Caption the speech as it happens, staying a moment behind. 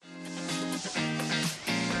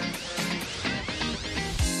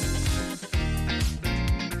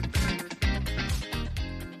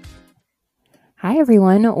Hi,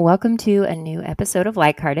 everyone. Welcome to a new episode of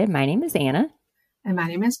Like-Hearted. My name is Anna. And my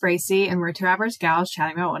name is Bracy, and we're two average gals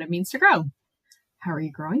chatting about what it means to grow. How are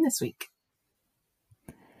you growing this week?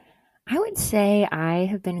 I would say I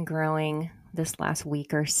have been growing this last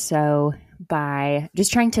week or so by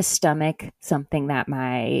just trying to stomach something that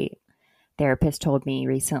my therapist told me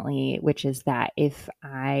recently, which is that if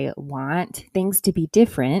I want things to be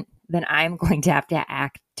different, then I'm going to have to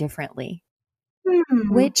act differently,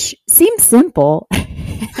 which seems simple.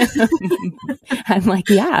 I'm like,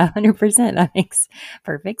 yeah, 100%. That makes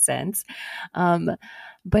perfect sense.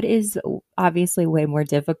 But is obviously way more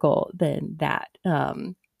difficult than that.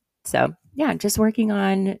 So yeah, just working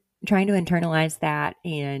on trying to internalize that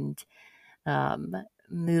and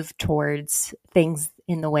move towards things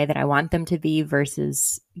in the way that I want them to be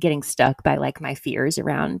versus getting stuck by like my fears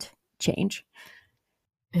around change.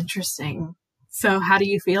 Interesting. So how do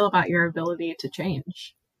you feel about your ability to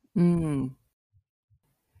change?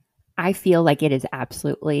 I feel like it is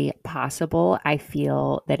absolutely possible. I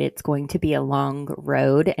feel that it's going to be a long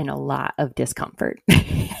road and a lot of discomfort.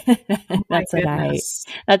 That's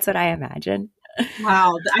what I imagine.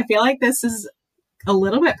 Wow. I feel like this is a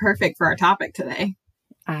little bit perfect for our topic today.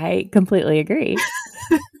 I completely agree.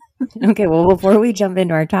 Okay, well, before we jump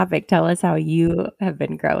into our topic, tell us how you have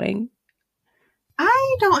been growing.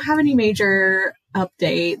 I don't have any major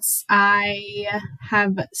updates. I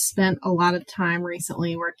have spent a lot of time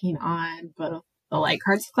recently working on both the Like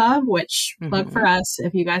Hearts Club, which plug for us.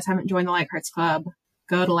 If you guys haven't joined the Like Hearts Club,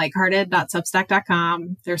 go to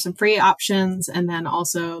likehearted.substack.com. There's some free options. And then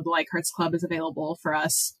also the Like Hearts Club is available for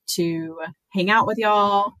us to hang out with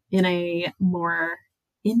y'all in a more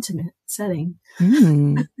intimate setting.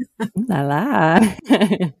 La la.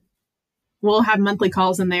 We'll have monthly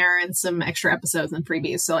calls in there and some extra episodes and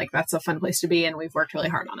freebies. So that's a fun place to be. And we've worked really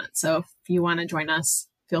hard on it. So if you want to join us,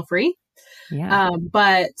 feel free. Yeah.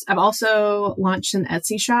 But I've also launched an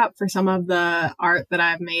Etsy shop for some of the art that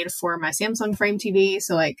I've made for my Samsung Frame TV.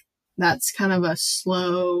 So that's kind of a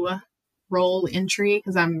slow roll entry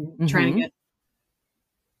because I'm trying to get,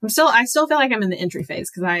 I still feel like I'm in the entry phase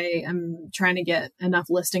because I am trying to get enough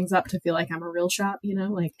listings up to feel like I'm a real shop,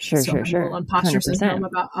 Sure. A little imposter 100%. syndrome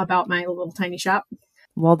about my little tiny shop.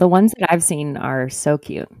 Well, the ones that I've seen are so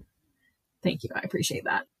cute. Thank you. I appreciate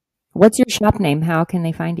that. What's your shop name? How can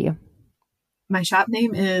they find you? My shop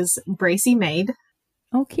name is Bracy Made.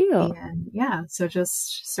 Oh, cute. And yeah, so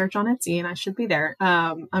just search on Etsy and I should be there.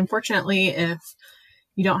 Unfortunately, if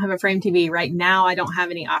you don't have a Frame TV right now, I don't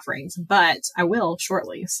have any offerings, but I will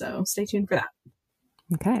shortly. So stay tuned for that.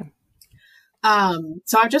 Okay.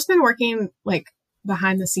 So I've just been working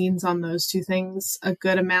behind the scenes on those two things a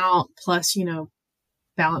good amount, plus,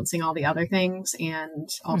 balancing all the other things and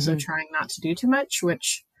also trying not to do too much,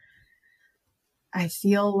 which I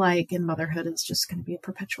feel like in motherhood is just going to be a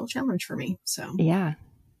perpetual challenge for me. So yeah,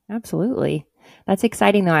 absolutely. That's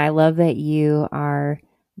exciting though. I love that you are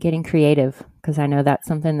getting creative because I know that's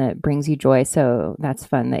something that brings you joy. So that's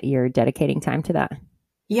fun that you're dedicating time to that.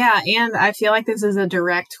 Yeah. And I feel like this is a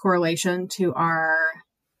direct correlation to our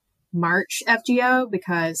March FGO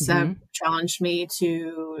because Seb challenged me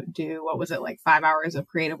to do, 5 hours of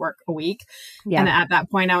creative work a week. Yeah. And at that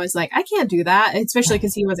point I was like, I can't do that, especially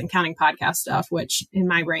because he wasn't counting podcast stuff, which in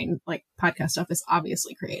my brain, podcast stuff is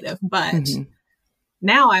obviously creative. But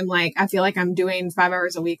now I'm I feel like I'm doing 5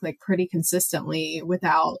 hours a week, pretty consistently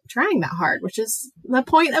without trying that hard, which is the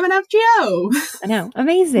point of an FGO. I know.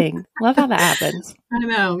 Amazing. Love how that happens. I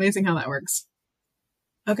know. Amazing how that works.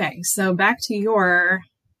 Okay. So back to your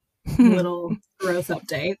little growth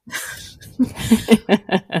update.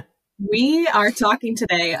 We are talking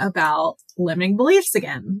today about limiting beliefs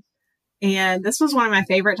again. And this was one of my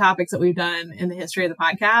favorite topics that we've done in the history of the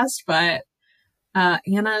podcast, but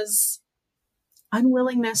Anna's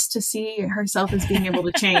unwillingness to see herself as being able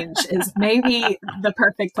to change is maybe the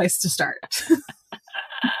perfect place to start.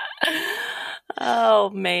 Oh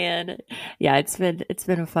man. Yeah, it's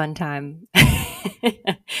been a fun time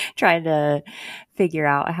trying to figure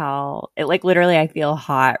out how literally I feel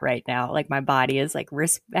hot right now. My body is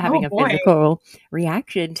having a physical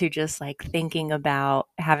reaction to just thinking about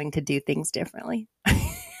having to do things differently.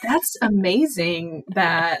 That's amazing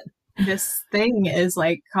that this thing is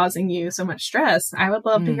causing you so much stress. I would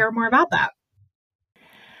love to hear more about that.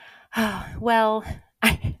 Well,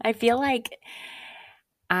 I feel like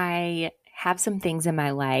I have some things in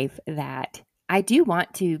my life that I do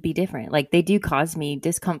want to be different. They do cause me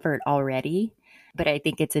discomfort already, but I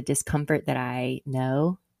think it's a discomfort that I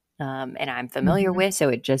know and I'm familiar with. So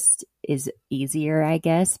it just is easier, I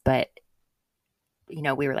guess. But,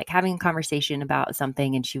 we were having a conversation about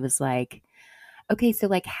something and she was like, okay, so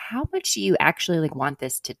like, how much do you actually like want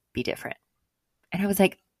this to be different? And I was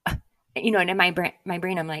like, you know, and in my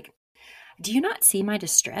brain, I'm like, do you not see my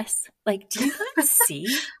distress? Like, do you not see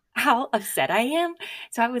how upset I am?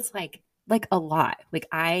 So I was like a lot. Like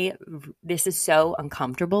this is so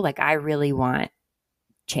uncomfortable. Like I really want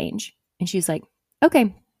change. And she's like,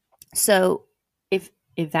 okay, so if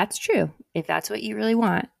that's true, if that's what you really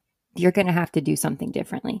want, you're going to have to do something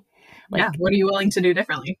differently. Like, yeah. What are you willing to do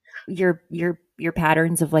differently? Your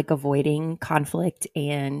patterns of like avoiding conflict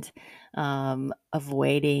and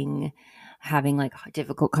avoiding having like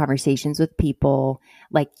difficult conversations with people,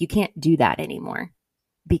 like you can't do that anymore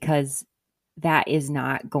because that is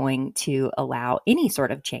not going to allow any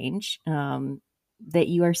sort of change that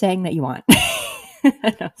you are saying that you want.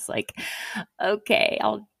 And I was like, okay,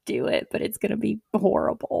 I'll do it, but it's going to be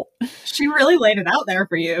horrible. She really laid it out there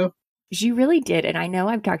for you. She really did. And I know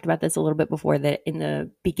I've talked about this a little bit before, that in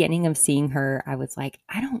the beginning of seeing her, I was like,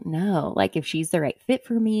 I don't know, like if she's the right fit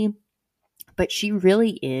for me. But she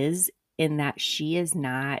really is, in that she is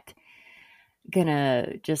not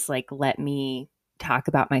gonna just like let me talk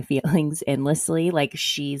about my feelings endlessly. Like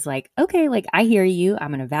she's like, okay, like I hear you.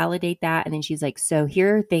 I'm gonna validate that. And then she's like, so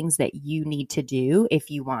here are things that you need to do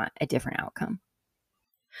if you want a different outcome.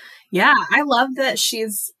 Yeah, I love that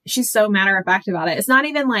she's so matter of fact about it. It's not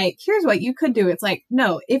even like, here's what you could do. It's like,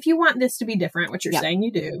 no, if you want this to be different, what you're saying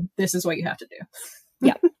you do, this is what you have to do.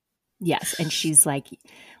 Yep. Yes. And she's like,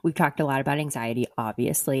 we've talked a lot about anxiety,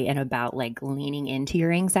 obviously, and about like leaning into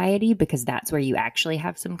your anxiety, because that's where you actually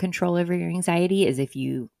have some control over your anxiety, is if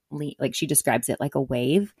you lean, like she describes it like a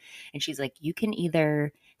wave. And she's like, you can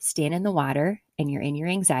either stand in the water and you're in your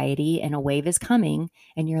anxiety and a wave is coming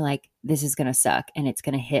and you're like, this is going to suck and it's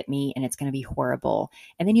going to hit me and it's going to be horrible.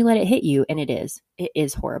 And then you let it hit you and it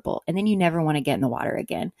is horrible. And then you never want to get in the water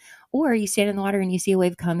again. Or you stand in the water and you see a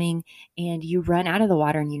wave coming and you run out of the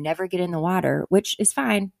water and you never get in the water, which is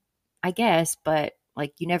fine, I guess, but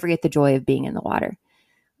like you never get the joy of being in the water.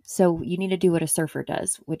 So you need to do what a surfer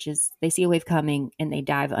does, which is they see a wave coming and they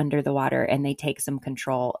dive under the water and they take some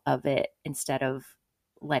control of it instead of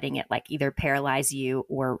letting it like either paralyze you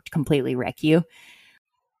or completely wreck you.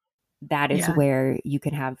 That is where you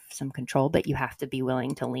can have some control, but you have to be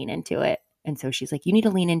willing to lean into it. And so she's like, you need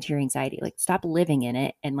to lean into your anxiety, like stop living in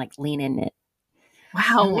it and like lean in it.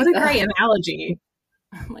 Wow. What a great analogy.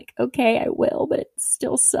 I'm like, okay, I will, but it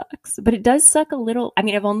still sucks. But it does suck a little. I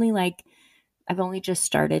mean, I've only just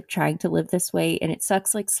started trying to live this way and it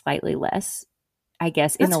sucks like slightly less, I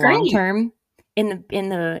guess. That's in the long term. In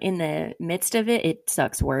the midst of it, it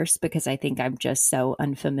sucks worse because I think I'm just so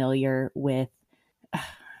unfamiliar with.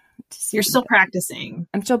 You're still practicing.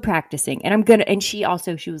 I'm still practicing, and and she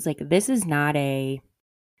was like, this is not a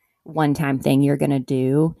one-time thing you're going to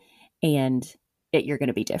do and you're going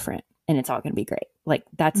to be different and it's all going to be great. Like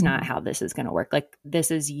that's not how this is going to work. Like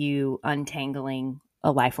this is you untangling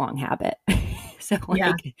a lifelong habit. So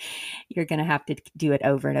like you're going to have to do it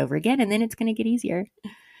over and over again and then it's going to get easier.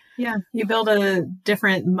 Yeah. You build a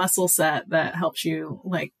different muscle set that helps you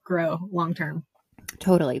like grow long-term.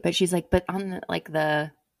 Totally. But she's like, but on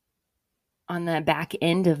the back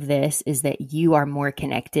end of this is that you are more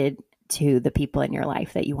connected to the people in your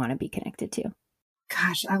life that you want to be connected to.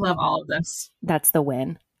 Gosh, I love all of this. That's the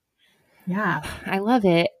win. Yeah. I love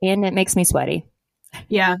it. And it makes me sweaty.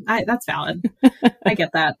 Yeah, that's valid. I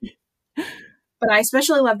get that. But I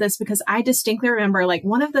especially love this because I distinctly remember like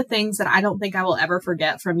one of the things that I don't think I will ever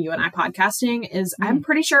forget from you and I podcasting is I'm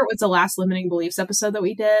pretty sure it was the last limiting beliefs episode that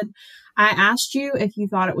we did. I asked you if you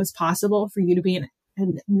thought it was possible for you to be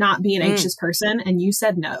not be an anxious person. And you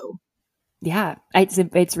said no. Yeah.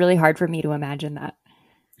 It's really hard for me to imagine that.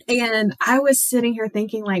 And I was sitting here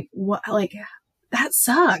thinking like, what, like that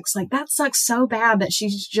sucks. Like that sucks so bad that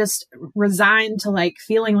she's just resigned to like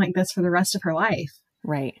feeling like this for the rest of her life.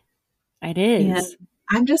 Right. It is. And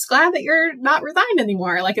I'm just glad that you're not resigned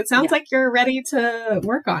anymore. Like it sounds like you're ready to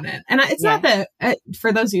work on it. And it's not that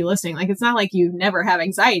for those of you listening, like it's not like you never have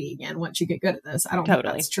anxiety again once you get good at this. I don't think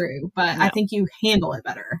that's true, but I think you handle it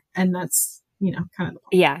better. And that's, kind of the point.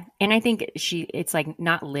 Yeah. And I think it's like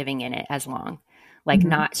not living in it as long, like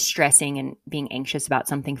not stressing and being anxious about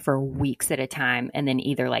something for weeks at a time. And then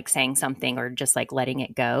either like saying something or just like letting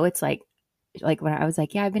it go. It's like when I was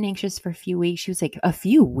like, yeah, I've been anxious for a few weeks. She was like, a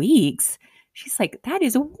few weeks? She's like, that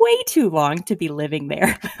is way too long to be living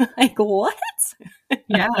there. Like, what?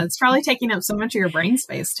 Yeah, it's probably taking up so much of your brain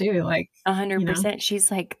space too. Like 100%.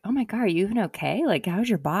 She's like, oh my God, are you even okay? Like, how's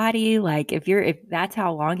your body? Like, if that's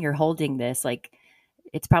how long you're holding this, like,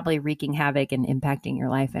 it's probably wreaking havoc and impacting your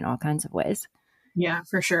life in all kinds of ways. Yeah,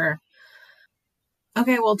 for sure.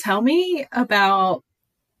 Okay, well, tell me about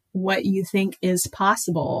what you think is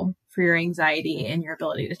possible for your anxiety and your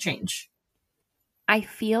ability to change. I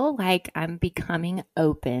feel like I'm becoming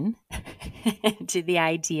open to the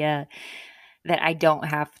idea that I don't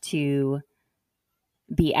have to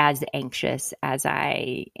be as anxious as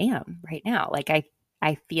I am right now. Like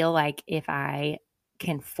I feel like if I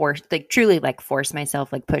can truly force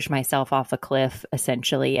myself, like push myself off a cliff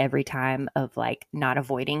essentially every time of like not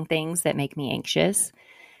avoiding things that make me anxious,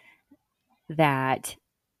 that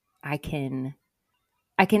I can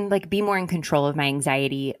like be more in control of my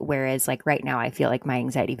anxiety. Whereas like right now, I feel like my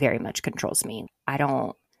anxiety very much controls me. I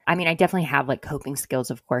definitely have like coping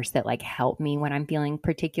skills, of course, that like help me when I'm feeling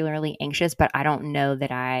particularly anxious, but I don't know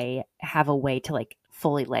that I have a way to like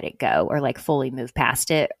fully let it go or like fully move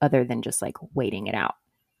past it other than just like waiting it out.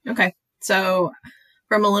 Okay. So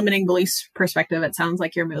from a limiting beliefs perspective, it sounds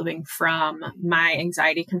like you're moving from my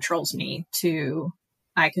anxiety controls me to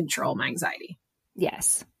I control my anxiety.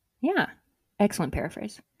 Yes. Yeah. Excellent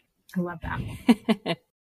paraphrase. I love that.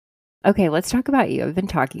 Okay, let's talk about you. I've been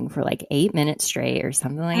talking for like 8 minutes straight or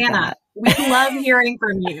something like Hannah, that. We love hearing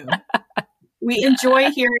from you. We enjoy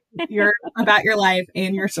hearing about your life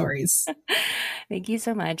and your stories. Thank you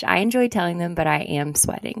so much. I enjoy telling them, but I am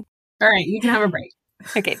sweating. All right, you can have a break.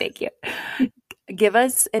 Okay, thank you. Give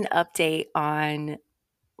us an update on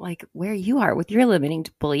like where you are with your limiting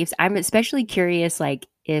beliefs. I'm especially curious, like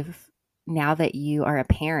if now that you are a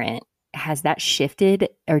parent, has that shifted,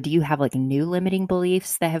 or do you have like new limiting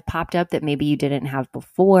beliefs that have popped up that maybe you didn't have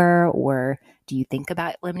before? Or do you think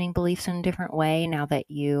about limiting beliefs in a different way now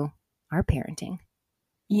that you are parenting?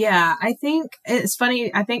 Yeah, I think it's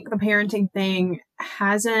funny. I think the parenting thing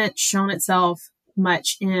hasn't shown itself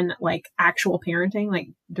much in like actual parenting, like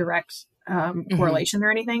direct correlation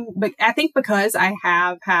or anything. But I think because I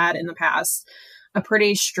have had in the past a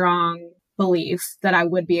pretty strong belief that I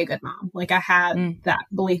would be a good mom. Like I had that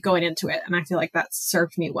belief going into it, and I feel like that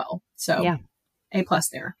served me well. So yeah. A+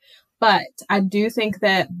 there. But I do think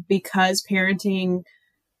that because parenting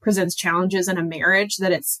presents challenges in a marriage,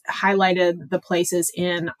 that it's highlighted the places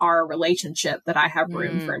in our relationship that I have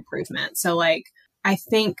room for improvement. So like, I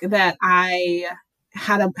think that I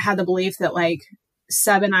had the belief that like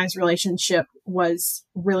Seb and I's relationship was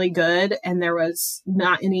really good and there was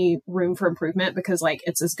not any room for improvement because like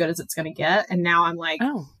it's as good as it's going to get. And now I'm like,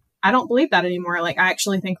 I don't believe that anymore. Like I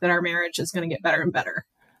actually think that our marriage is going to get better and better.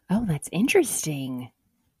 Oh, that's interesting.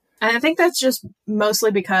 And I think that's just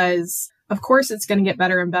mostly because, of course, it's going to get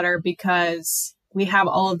better and better because we have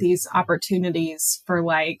all of these opportunities for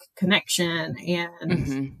like connection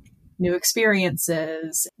and new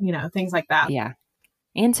experiences, you know, things like that. Yeah.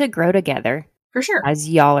 And to grow together. For sure. As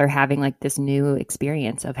y'all are having like this new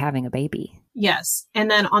experience of having a baby. Yes. And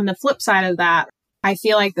then on the flip side of that, I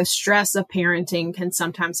feel like the stress of parenting can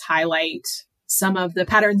sometimes highlight some of the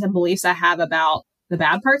patterns and beliefs I have about the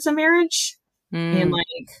bad parts of marriage. And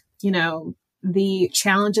like, you know, the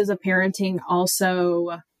challenges of parenting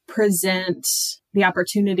also present the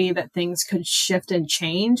opportunity that things could shift and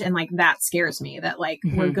change. And like, that scares me that like,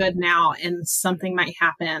 we're good now and something might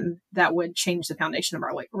happen that would change the foundation of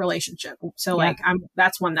our like relationship. So like,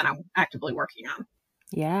 that's one that I'm actively working on.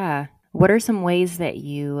 Yeah. What are some ways that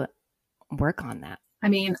you work on that? I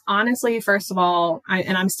mean, honestly, first of all,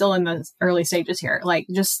 I'm still in the early stages here, like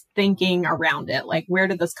just thinking around it, like, where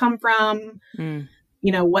did this come from?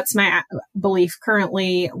 You know, what's my belief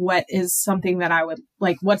currently? What is something that I would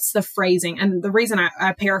like? What's the phrasing? And the reason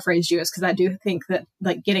I paraphrased you is because I do think that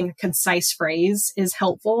like getting a concise phrase is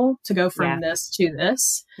helpful to go from this to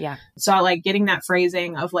this. Yeah. So I like getting that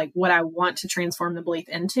phrasing of like what I want to transform the belief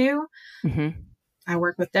into. I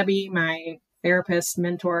work with Debbie, my therapist,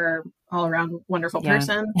 mentor, all around wonderful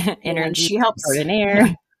person. And she helps.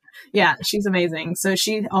 Yeah, she's amazing. So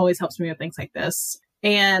she always helps me with things like this.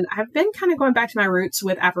 And I've been kind of going back to my roots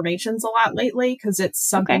with affirmations a lot lately because it's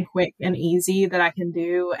something quick and easy that I can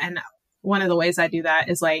do. And one of the ways I do that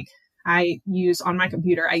is like I use on my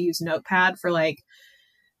computer, I use Notepad for like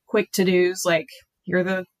quick to-dos, like here are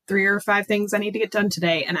the 3 or 5 things I need to get done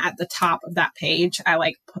today. And at the top of that page,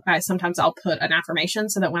 sometimes I'll put an affirmation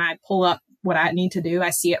so that when I pull up what I need to do, I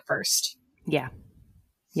see it first. Yeah.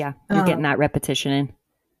 Yeah. You're getting that repetition in.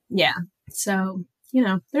 Yeah. So, you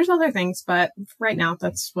know, there's other things, but right now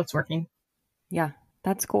that's what's working. Yeah.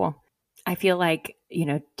 That's cool. I feel like, you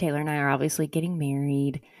know, Taylor and I are obviously getting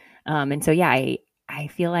married. And so, yeah, I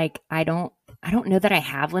feel like I don't know that I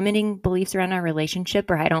have limiting beliefs around our relationship,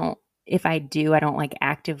 or if I do, I don't like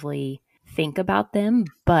actively think about them,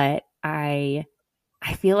 but I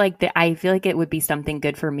feel like it would be something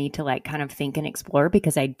good for me to like kind of think and explore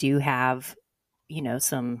because I do have, you know,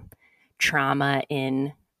 some trauma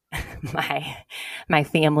in my my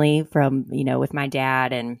family from, with my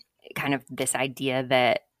dad, and kind of this idea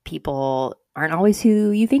that people aren't always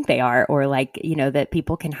who you think they are, or like, that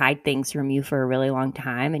people can hide things from you for a really long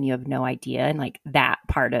time and you have no idea. And like that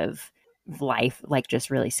part of life, like, just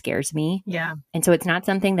really scares me. Yeah. And so it's not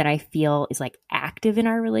something that I feel is like active in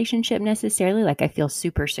our relationship necessarily. Like I feel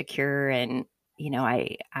super secure, and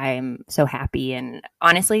I'm so happy. And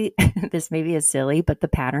honestly, this maybe is silly, but the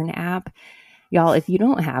Pattern app, y'all, if you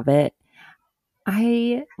don't have it,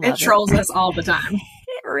 I love it trolls us all the time.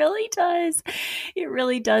 It really does. It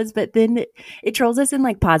really does. But then it trolls us in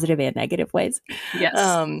like positive and negative ways. Yes.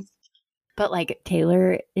 But like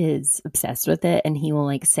Taylor is obsessed with it, and he will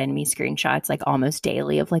like send me screenshots like almost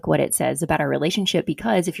daily of like what it says about our relationship,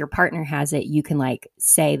 because if your partner has it, you can like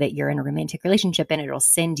say that you're in a romantic relationship and it'll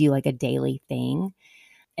send you like a daily thing.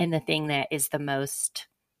 And the thing that is the most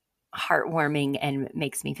heartwarming and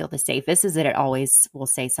makes me feel the safest is that it always will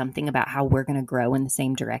say something about how we're going to grow in the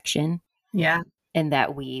same direction. Yeah. And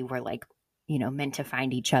that we were like, meant to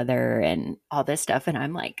find each other and all this stuff. And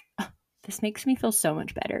I'm like, oh, this makes me feel so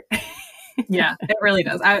much better. Yeah, it really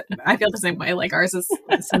does. I feel the same way. Like ours is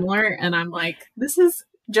similar, and I'm like, this is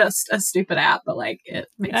just a stupid app, but like it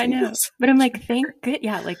makes I me know. But I'm like, thank good.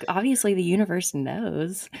 Yeah, like obviously the universe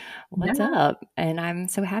knows what's up, and I'm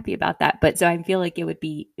so happy about that. But so I feel like it would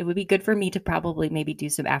be good for me to probably maybe do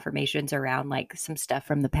some affirmations around like some stuff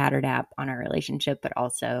from the Pattern app on our relationship, but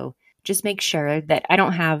also just make sure that I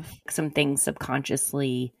don't have some things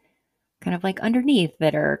subconsciously kind of like underneath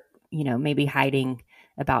that are, maybe hiding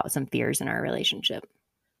about some fears in our relationship.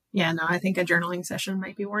 Yeah, no, I think a journaling session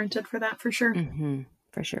might be warranted for that, for sure. Mm-hmm.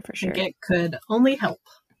 For sure. It could only help.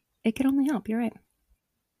 It could only help. You're right.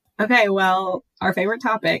 Okay, well, our favorite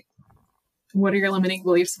topic. What are your limiting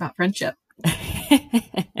beliefs about friendship?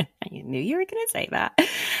 I knew you were going to say that.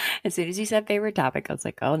 As soon as you said favorite topic, I was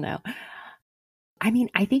like, oh no. I mean,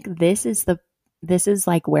 I think this is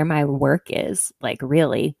like where my work is, like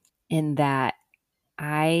really, in that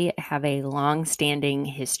I have a long-standing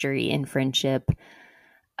history in friendship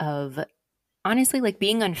of honestly like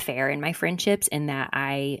being unfair in my friendships, in that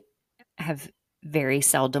I have very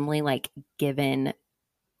seldomly like given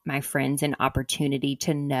my friends an opportunity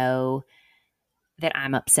to know that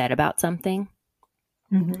I'm upset about something.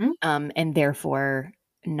 Mm-hmm. And therefore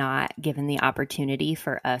not given the opportunity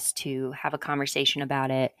for us to have a conversation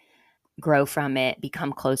about it, grow from it,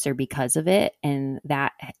 become closer because of it. And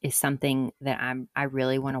that is something that I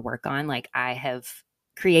really want to work on. Like I have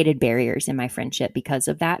created barriers in my friendship because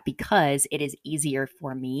of that, because it is easier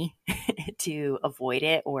for me to avoid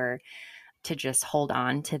it, or to just hold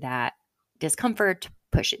on to that discomfort, to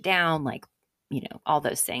push it down, like, all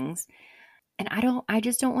those things. And I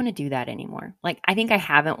just don't want to do that anymore. Like, I think I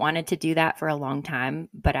haven't wanted to do that for a long time,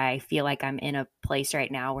 but I feel like I'm in a place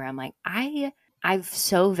right now where I'm like, I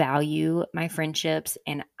so value my friendships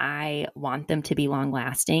and I want them to be long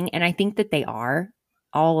lasting. And I think that they are.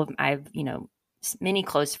 I've, many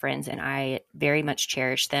close friends, and I very much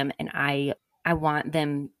cherish them. And I want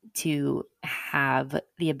them to have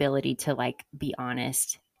the ability to like be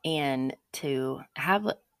honest and to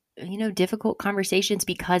have, difficult conversations,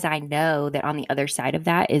 because I know that on the other side of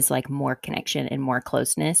that is like more connection and more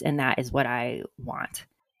closeness. And that is what I want.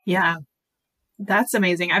 Yeah. That's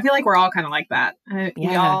amazing. I feel like we're all kind of like that.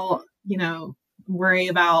 We all, worry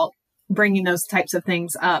about bringing those types of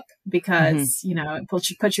things up because, it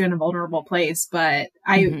puts you in a vulnerable place. But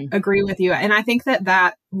I agree with you. And I think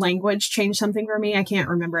that language changed something for me. I can't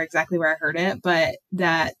remember exactly where I heard it, but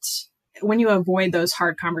that when you avoid those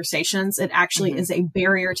hard conversations, it actually is a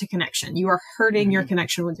barrier to connection. You are hurting your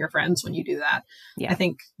connection with your friends when you do that. Yeah. I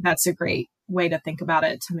think that's a great way to think about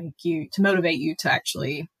it, to motivate you to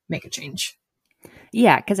actually make a change.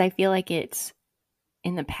 Yeah, because I feel like it's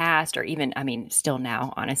in the past, or even, I mean, still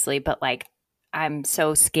now, honestly, but like I'm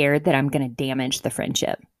so scared that I'm going to damage the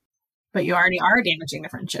friendship. But you already are damaging the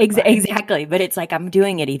friendship. Exactly. But it's like I'm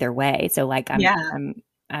doing it either way. So like I'm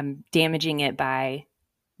damaging it by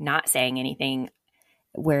not saying anything,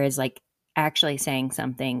 whereas like actually saying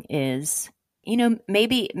something is,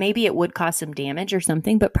 maybe it would cause some damage or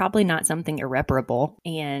something, but probably not something irreparable.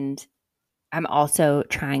 And I'm also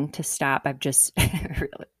trying to stop. I've just,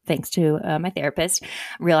 thanks to my therapist,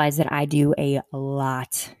 realized that I do a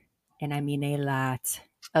lot, and I mean a lot,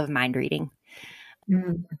 of mind reading.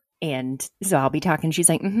 Mm. And so I'll be talking. She's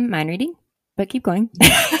like, mind reading, but keep going.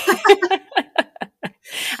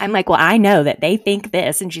 I'm like, well, I know that they think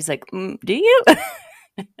this. And she's like, do you?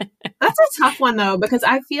 That's a tough one though, because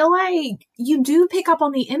I feel like you do pick up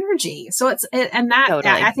on the energy. So Totally.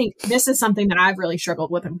 I think this is something that I've really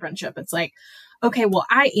struggled with in friendship. It's like, okay, well,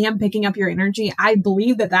 I am picking up your energy. I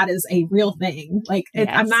believe that is a real thing. Like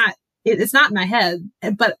Yes. it's not in my head,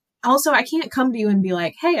 but also I can't come to you and be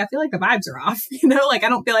like, hey, I feel like the vibes are off. Like, I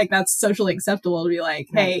don't feel like that's socially acceptable to be like,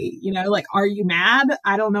 hey, like, are you mad?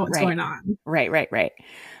 I don't know what's going on. Right.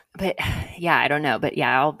 But yeah, I don't know. But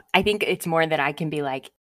yeah, I think it's more that I can be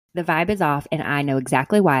like, the vibe is off and I know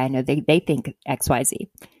exactly why. I know they think XYZ.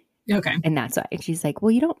 Okay. And that's why. And she's like,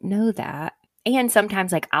 well, you don't know that. And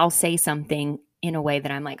sometimes like I'll say something in a way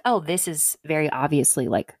that I'm like, oh, this is very obviously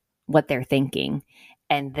like what they're thinking.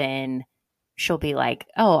 And then she'll be like,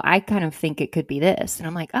 oh, I kind of think it could be this. And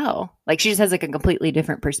I'm like, oh, like she just has like a completely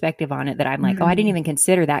different perspective on it that I'm like, oh, I didn't even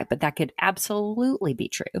consider that, but that could absolutely be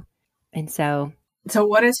true. And so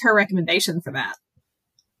what is her recommendation for that?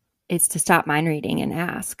 It's to stop mind reading and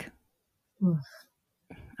ask.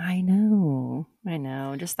 I know.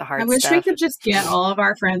 Just the hard stuff. I wish we could just get all of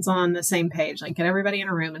our friends on the same page, like get everybody in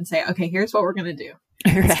a room and say, okay, here's what we're going to do.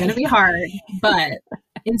 Right. It's going to be hard, but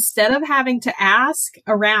instead of having to ask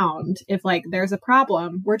around if like there's a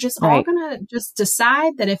problem, we're just all going to just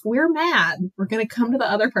decide that if we're mad, we're going to come to the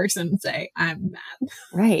other person and say, I'm mad.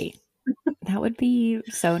 Right. That would be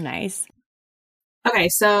so nice. Okay.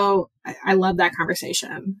 So I love that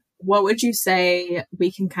conversation. What would you say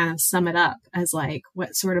we can kind of sum it up as like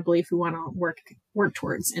what sort of belief we want to work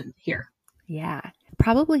towards in here? Yeah,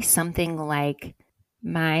 probably something like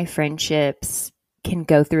my friendships can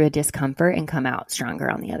go through a discomfort and come out stronger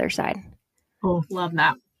on the other side. Oh, love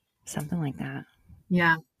that. Something like that.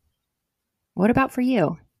 Yeah. What about for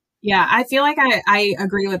you? Yeah, I feel like I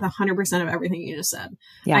agree with 100% of everything you just said.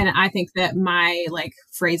 Yeah. And I think that my like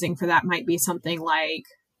phrasing for that might be something like,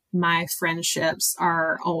 my friendships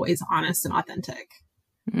are always honest and authentic.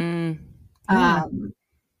 Yeah.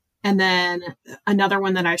 And then another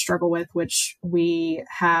one that I struggle with, which we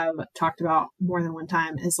have talked about more than one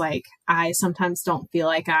time, is like, I sometimes don't feel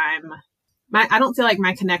like I don't feel like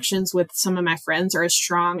my connections with some of my friends are as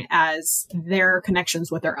strong as their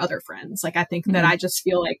connections with their other friends. Like, I think that I just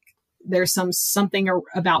feel like there's something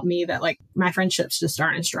about me that like my friendships just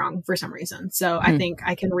aren't as strong for some reason. So I think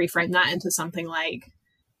I can reframe that into something like,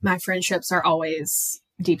 my friendships are always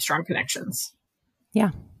deep, strong connections. Yeah.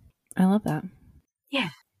 I love that. Yeah.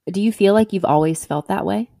 Do you feel like you've always felt that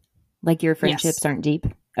way? Like your friendships aren't deep?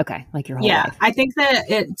 Okay. Like your whole life. I think that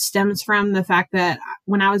it stems from the fact that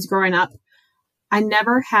when I was growing up, I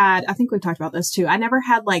think we've talked about this too. I never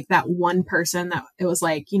had like that one person that it was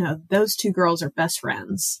like, those two girls are best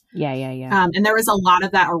friends. Yeah. And there was a lot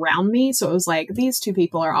of that around me. So it was like, these two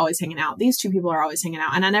people are always hanging out. These two people are always hanging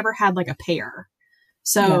out. And I never had like a pair.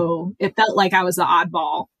 So it felt like I was the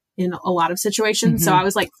oddball in a lot of situations. So I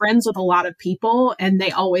was like friends with a lot of people and they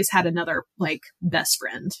always had another like best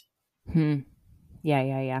friend.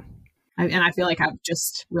 Yeah. And I feel like I've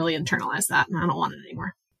just really internalized that and I don't want it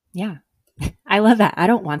anymore. Yeah. I love that. I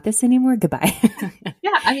don't want this anymore. Goodbye.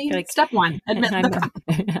 Yeah. I mean, like, step one, admit the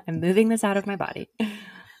problem. I'm moving this out of my body.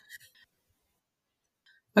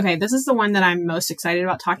 Okay. This is the one that I'm most excited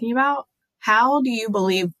about talking about. How do you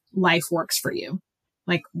believe life works for you?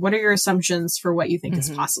 Like, what are your assumptions for what you think is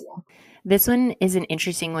possible? This one is an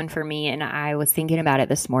interesting one for me. And I was thinking about it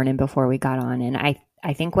this morning before we got on. And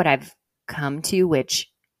I think what I've come to, which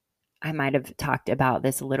I might have talked about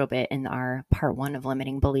this a little bit in our part 1 of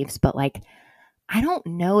limiting beliefs, but like, I don't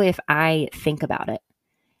know if I think about it.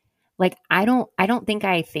 Like, I don't think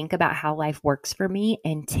I think about how life works for me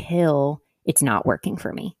until it's not working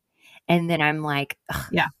for me. And then I'm like,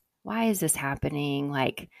 why is this happening?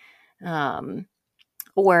 Like,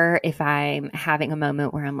 or if I'm having a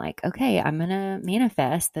moment where I'm like, okay, I'm going to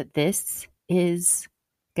manifest that this is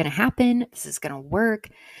going to happen. This is going to work.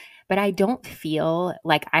 But I don't feel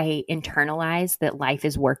like I internalize that life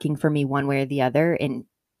is working for me one way or the other in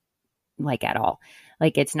like at all.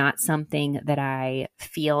 Like, it's not something that I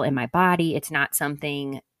feel in my body. It's not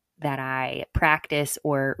something that I practice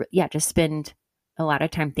or just spend a lot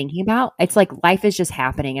of time thinking about. It's like life is just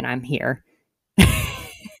happening and I'm here.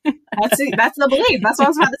 That's the belief. That's what I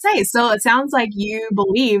was about to say. So it sounds like you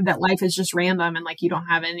believe that life is just random and like you don't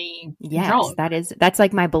have any control. Yes, that's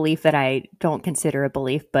like my belief that I don't consider a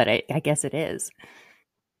belief, but I guess it is.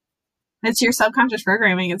 It's your subconscious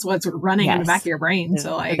programming. It's what's running in the back of your brain.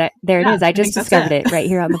 So like, there it is. I just discovered it right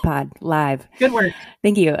here on the pod live. Good work.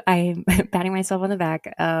 Thank you. I'm patting myself on the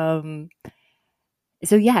back.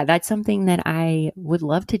 So yeah, that's something that I would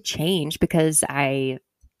love to change because I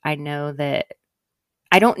know that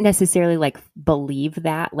I don't necessarily like believe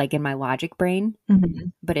that like in my logic brain,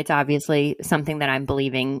 but it's obviously something that I'm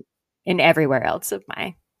believing in everywhere else of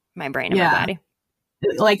my brain and my body.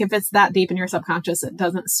 Like if it's that deep in your subconscious, it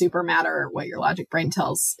doesn't super matter what your logic brain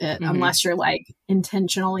tells it, unless you're like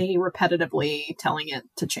intentionally, repetitively telling it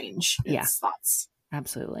to change its thoughts.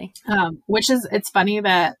 Absolutely. Which is, it's funny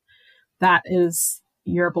that is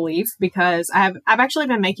your belief, because I've actually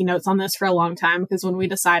been making notes on this for a long time, because when we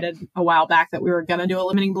decided a while back that we were going to do a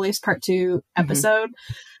limiting beliefs part 2 episode,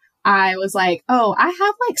 I was like, oh, I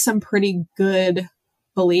have like some pretty good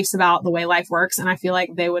beliefs about the way life works, and I feel like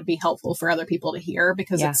they would be helpful for other people to hear,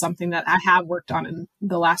 because it's something that I have worked on in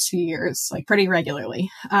the last few years, like pretty regularly.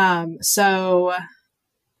 So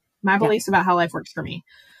my beliefs about how life works for me: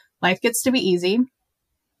 life gets to be easy.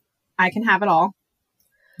 I can have it all.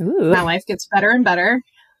 Ooh. My life gets better and better.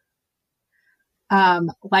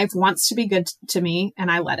 Life wants to be good to me,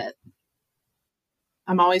 and I let it.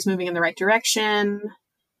 I'm always moving in the right direction.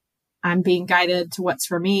 I'm being guided to what's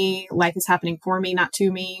for me. Life is happening for me, not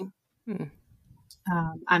to me.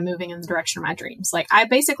 I'm moving in the direction of my dreams. Like I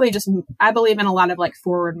basically I believe in a lot of like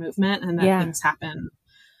forward movement, and that things happen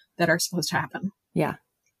that are supposed to happen. Yeah.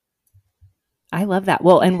 I love that.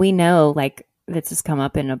 Well, and we know like this has come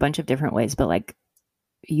up in a bunch of different ways, but like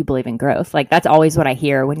you believe in growth. Like that's always what I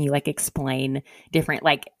hear when you like explain different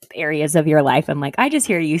like areas of your life. I'm like, I just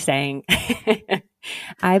hear you saying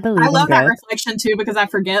I believe. I love that reflection too, because I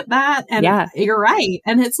forget that. And you're right.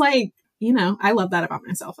 And it's like, you know, I love that about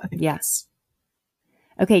myself. I think. Yes.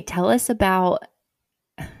 Okay. Tell us about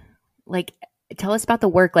the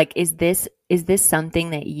work. Like, is this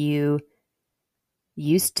something that you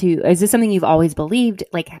used to, is this something you've always believed?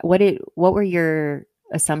 Like what were your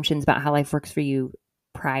assumptions about how life works for you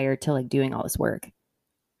prior to like doing all this work?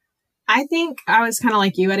 I think I was kind of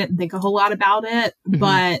like you. I didn't think a whole lot about it,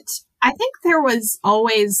 but I think there was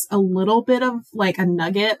always a little bit of like a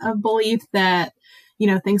nugget of belief that, you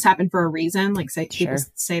know, things happen for a reason. Like people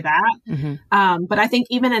say that. But I think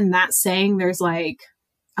even in that saying, there's like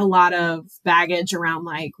a lot of baggage around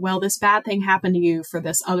like, well, this bad thing happened to you for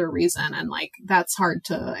this other reason. And like, that's hard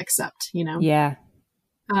to accept, you know? Yeah.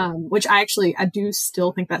 Which I do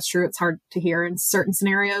still think that's true. It's hard to hear in certain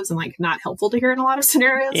scenarios and like not helpful to hear in a lot of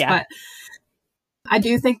scenarios, but I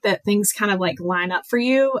do think that things kind of like line up for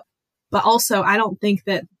you. But also, I don't think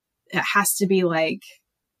that it has to be like,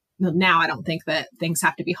 now I don't think that things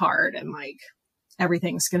have to be hard and like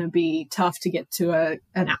everything's going to be tough to get to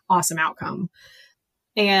an awesome outcome.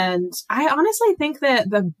 And I honestly think that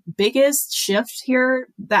the biggest shift here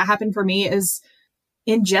that happened for me is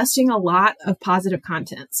ingesting a lot of positive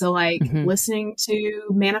content. So like listening to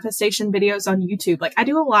manifestation videos on YouTube. Like I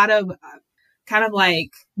do a lot of kind of like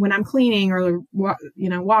when I'm cleaning or, you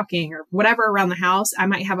know, walking or whatever around the house, I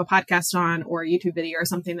might have a podcast on or a YouTube video or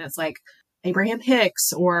something that's like Abraham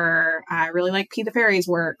Hicks, or I really like P. the Fairy's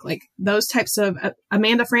work. Like those types of,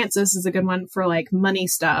 Amanda Francis is a good one for like money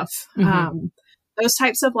stuff. Those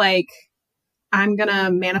types of like, I'm going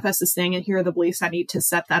to manifest this thing and here are the beliefs I need to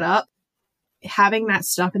set that up. Having that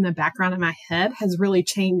stuff in the background of my head has really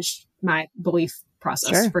changed my belief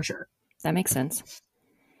process for sure. That makes sense.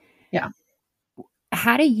 Yeah.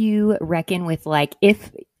 How do you reckon with like,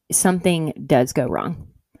 if something does go wrong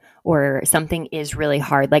or something is really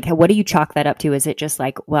hard, like what do you chalk that up to? Is it just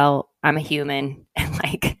like, well, I'm a human and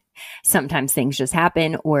like sometimes things just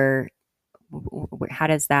happen, or how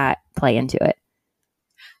does that play into it?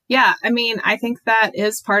 Yeah. I mean, I think that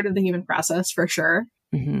is part of the human process for sure.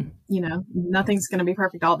 You know, nothing's going to be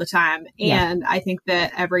perfect all the time. And I think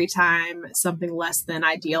that every time something less than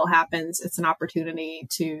ideal happens, it's an opportunity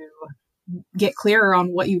to get clearer on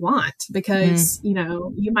what you want, because, you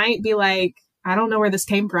know, you might be like, I don't know where this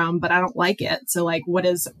came from, but I don't like it. So like, what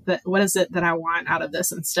is it that I want out of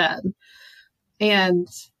this instead? And,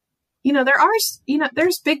 you know,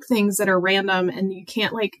 there's big things that are random and you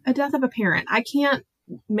can't, like a death of a parent. I can't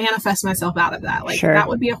manifest myself out of that. Like that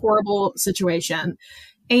would be a horrible situation.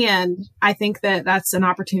 And I think that that's an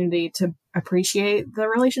opportunity to appreciate the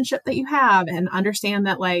relationship that you have and understand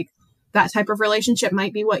that like that type of relationship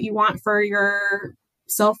might be what you want for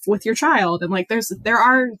yourself with your child. And like, there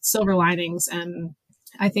are silver linings. And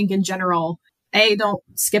I think in general, don't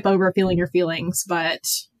skip over feeling your feelings, but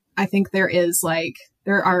I think there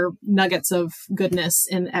are nuggets of goodness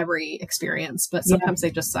in every experience, but sometimes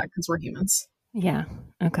they just suck because we're humans. Yeah.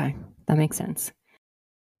 Okay. That makes sense.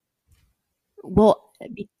 Well,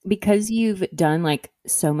 because you've done like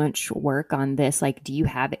so much work on this, like, do you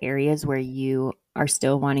have areas where you are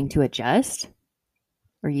still wanting to adjust?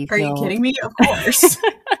 Or are you kidding me? Of course.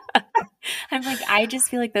 I'm like, I just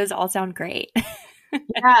feel like those all sound great.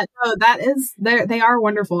 Yeah, no, they are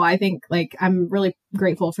wonderful. I think like I'm really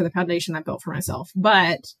grateful for the foundation I built for myself.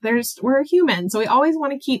 But we're human, so we always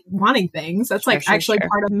want to keep wanting things. That's like actually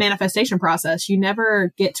part of the manifestation process. You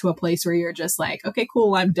never get to a place where you're just like, okay,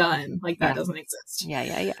 cool, I'm done. Like that doesn't exist.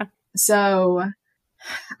 Yeah. So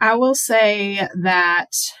I will say that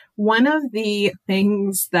one of the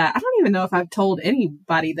things that I don't even know if I've told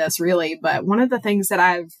anybody this really, but one of the things that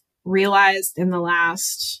I've realized in the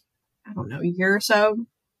last, I don't know, year or so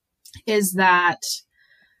is that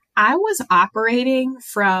I was operating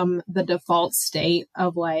from the default state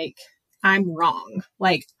of like, I'm wrong.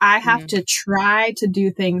 Like I have to try to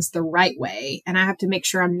do things the right way and I have to make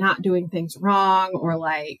sure I'm not doing things wrong or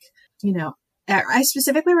like, you know, I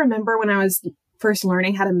specifically remember when I was first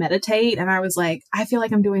learning how to meditate and I was like, I feel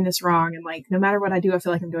like I'm doing this wrong. And like, no matter what I do, I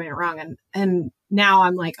feel like I'm doing it wrong. And now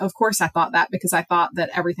I'm like, of course I thought that because I thought that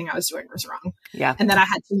everything I was doing was wrong. Yeah. And that I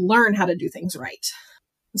had to learn how to do things right.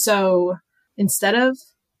 So instead of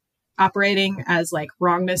operating as like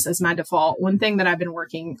wrongness as my default, one thing that I've been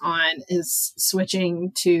working on is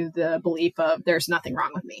switching to the belief of there's nothing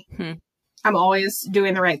wrong with me. I'm always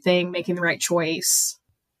doing the right thing, making the right choice.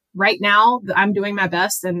 Right now, I'm doing my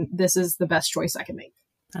best, and this is the best choice I can make.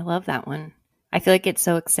 I love that one. I feel like it's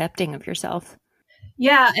so accepting of yourself.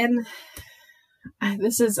 Yeah, and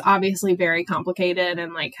this is obviously very complicated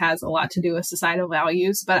and like has a lot to do with societal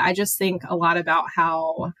values, but I just think a lot about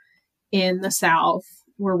how in the South,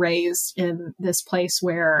 we're raised in this place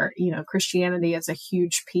where, you know, Christianity is a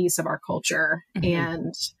huge piece of our culture,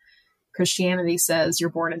 and Christianity says you're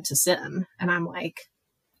born into sin. And I'm like,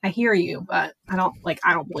 I hear you, but I don't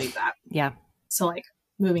believe that. Yeah. So like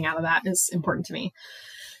moving out of that is important to me.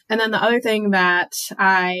 And then the other thing that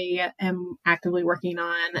I am actively working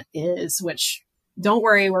on is, which don't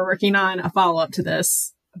worry, we're working on a follow-up to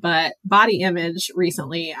this, but body image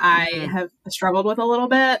recently I have struggled with a little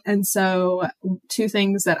bit. And so two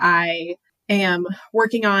things that I am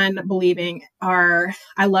working on believing are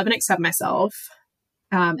I love and accept myself.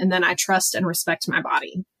 And then I trust and respect my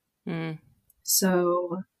body.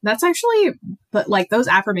 So that's actually, but like those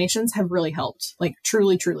affirmations have really helped, like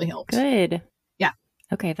truly, truly helped. Good. Yeah.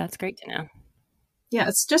 Okay. That's great to know. Yeah.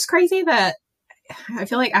 It's just crazy that I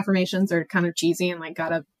feel like affirmations are kind of cheesy and like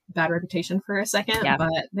got a bad reputation for a second,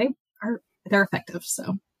 but they're effective.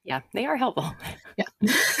 So yeah, they are helpful.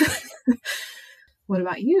 Yeah. What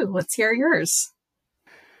about you? Let's hear yours.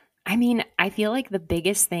 I mean, I feel like the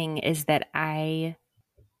biggest thing is that I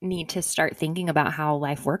need to start thinking about how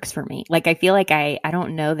life works for me. Like, I feel like I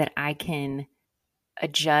don't know that I can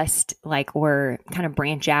adjust like or kind of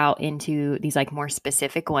branch out into these like more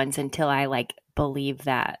specific ones until I like believe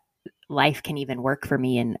that life can even work for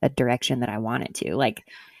me in a direction that I want it to. Like,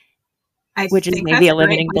 which is maybe a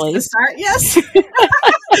limiting belief. Yes.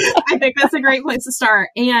 I think that's a great place to start.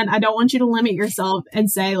 And I don't want you to limit yourself and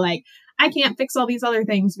say like, I can't fix all these other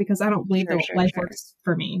things because I don't believe that life works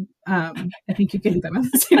for me. I think you can do them at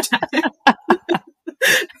the same time.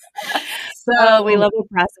 So we love a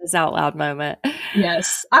process out loud moment.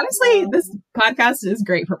 Yes. Honestly, this podcast is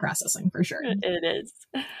great for processing for sure. It is.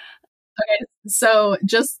 Okay. So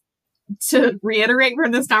just to reiterate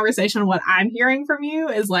from this conversation, what I'm hearing from you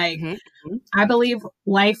is like, I believe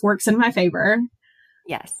life works in my favor.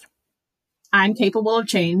 Yes. I'm capable of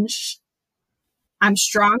change. I'm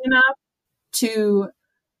strong enough to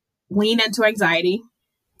lean into anxiety.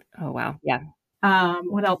 Oh, wow. Yeah.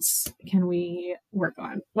 What else can we work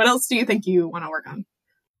on? What else do you think you want to work on?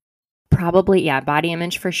 Probably, yeah, body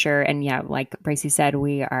image for sure. And yeah, like Bracy said,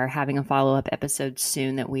 we are having a follow-up episode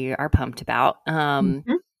soon that we are pumped about.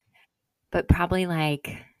 But probably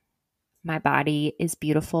like my body is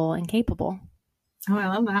beautiful and capable. Oh, I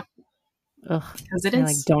love that. Ugh, because it is.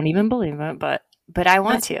 Like, don't even believe it, but I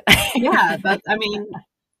want to. Yeah, I mean,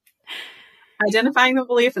 identifying the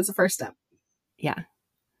belief is the first step. Yeah.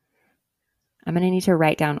 I'm going to need to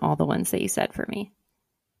write down all the ones that you said for me.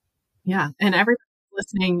 Yeah. And everybody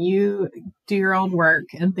listening, you do your own work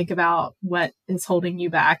and think about what is holding you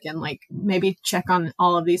back and like maybe check on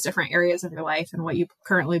all of these different areas of your life and what you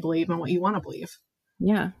currently believe and what you want to believe.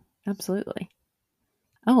 Yeah, absolutely.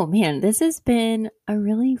 Oh man, this has been a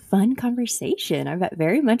really fun conversation. I've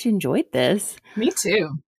very much enjoyed this. Me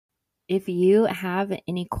too. If you have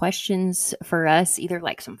any questions for us, either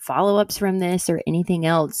like some follow-ups from this or anything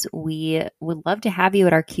else, we would love to have you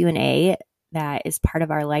at our Q&A. That is part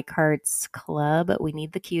of our Like Hearts Club. We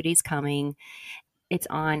Need the Cuties coming. It's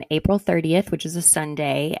on April 30th, which is a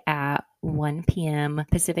Sunday at 1 p.m.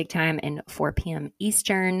 Pacific time and 4 p.m.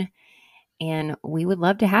 Eastern. And we would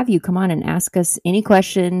love to have you come on and ask us any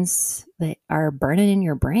questions that are burning in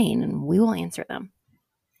your brain, and we will answer them.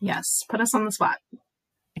 Yes, put us on the spot.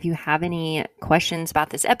 If you have any questions about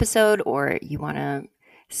this episode or you want to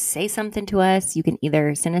say something to us, you can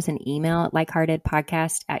either send us an email at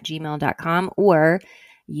likeheartedpodcast@gmail.com, or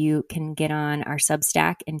you can get on our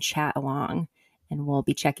Substack and chat along, and we'll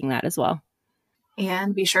be checking that as well.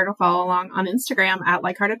 And be sure to follow along on Instagram at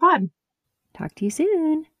likeheartedpod. Talk to you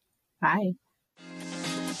soon. Bye.